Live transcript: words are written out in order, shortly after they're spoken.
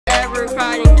never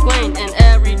cried and complained, and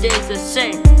every day's the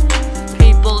same.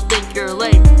 People think you're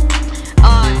lame.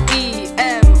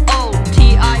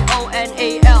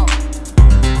 EMOTIONAL.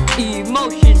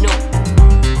 Emotional.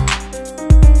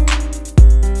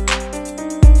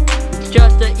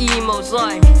 Just the emo's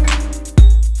life.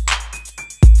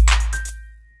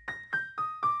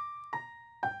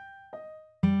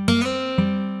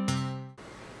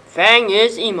 Fang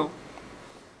is emo.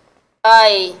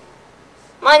 Hi,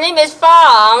 my name is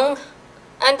Fang,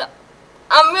 and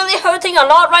I'm really hurting a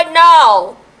lot right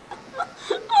now.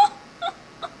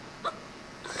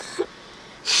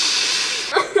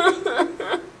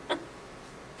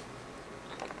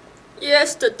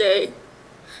 Yesterday,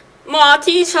 my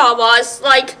teacher was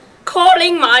like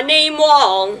calling my name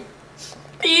wrong.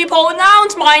 He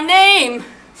pronounced my name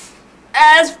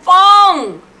as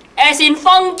Fang, as in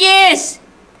fungus.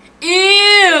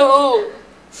 Ew!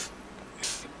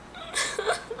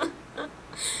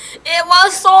 It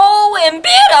was so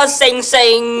embarrassing.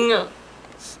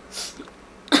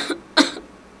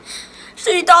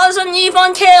 She doesn't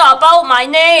even care about my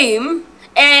name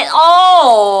at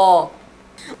all.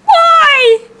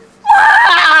 Why?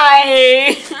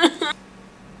 Why?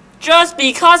 Just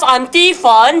because I'm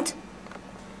different?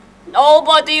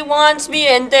 Nobody wants me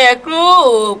in their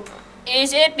group.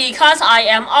 Is it because I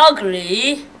am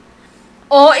ugly?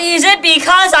 Or is it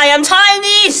because I am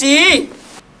Chinese?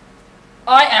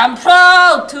 I am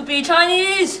proud to be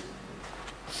Chinese.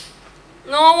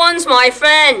 No one's my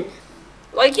friend.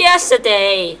 Like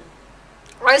yesterday,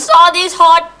 I saw this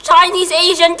hot Chinese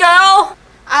Asian girl.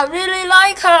 I really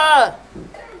like her.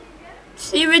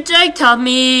 She rejected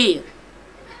me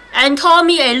and called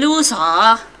me a loser.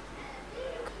 I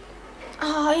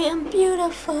am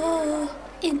beautiful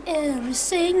in every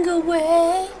single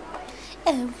way,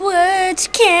 and words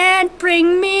can't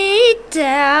bring me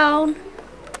down.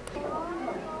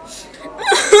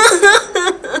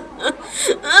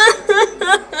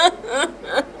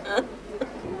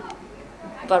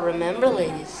 But remember,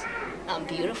 ladies, I'm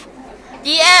beautiful.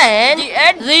 The end. The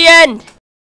end. The end.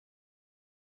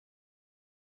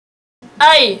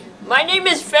 Hi, my name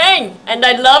is Fang, and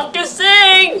I love to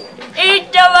sing.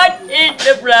 Eat the what? Eat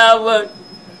the flower.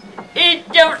 Eat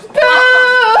the...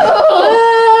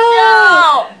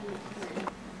 No!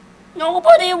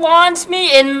 Nobody wants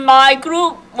me in my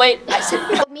group. Wait, I said...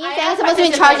 Me and Fang are supposed to be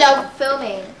in charge of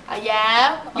filming.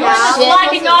 Yeah? You're the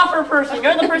slacking offer person.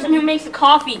 You're the person who makes the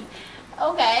coffee.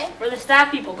 Okay. For the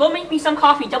staff people. Go make me some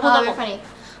coffee. Double. You're funny.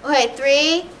 Okay,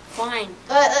 3. Fine.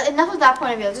 Enough of that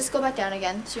point of view. Just go back down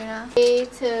again, Serina. 3,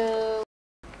 2...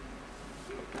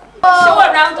 Show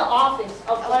around the office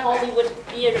of Hollywood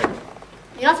Theater.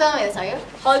 You're not filming this, are you?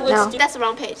 Hollywood No. That's the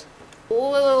wrong page.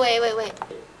 Wait.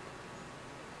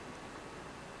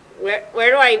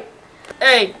 Where do I...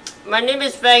 Hey, my name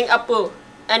is Fang Apu,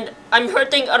 and I'm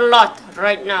hurting a lot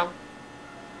right now.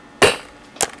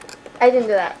 I didn't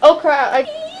do that. Oh crap.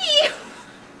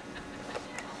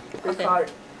 Okay. Are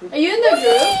you in the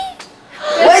group?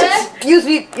 What? Excuse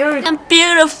me, you're... I'm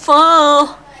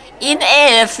beautiful in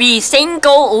every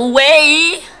single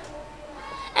way,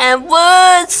 and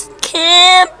words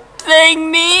can't bring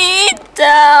me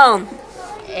down.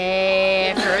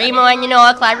 If you're emo and you know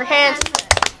it, clap your hands.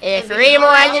 If you're emo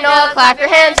and you know it, clap your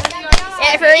hands.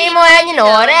 If you're emo and you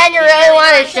know it and you really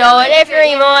want to show it. If you're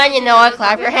emo and you know it,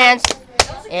 clap your hands.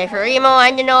 If you're emo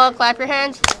and you know it, clap your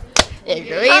hands. If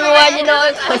you're emo and you know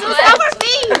it, clap your hands.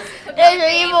 If you're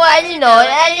emo and you know it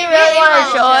and you really want to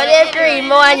show it. If you're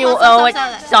emo and you know it,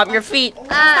 stomp your feet.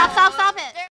 Stop.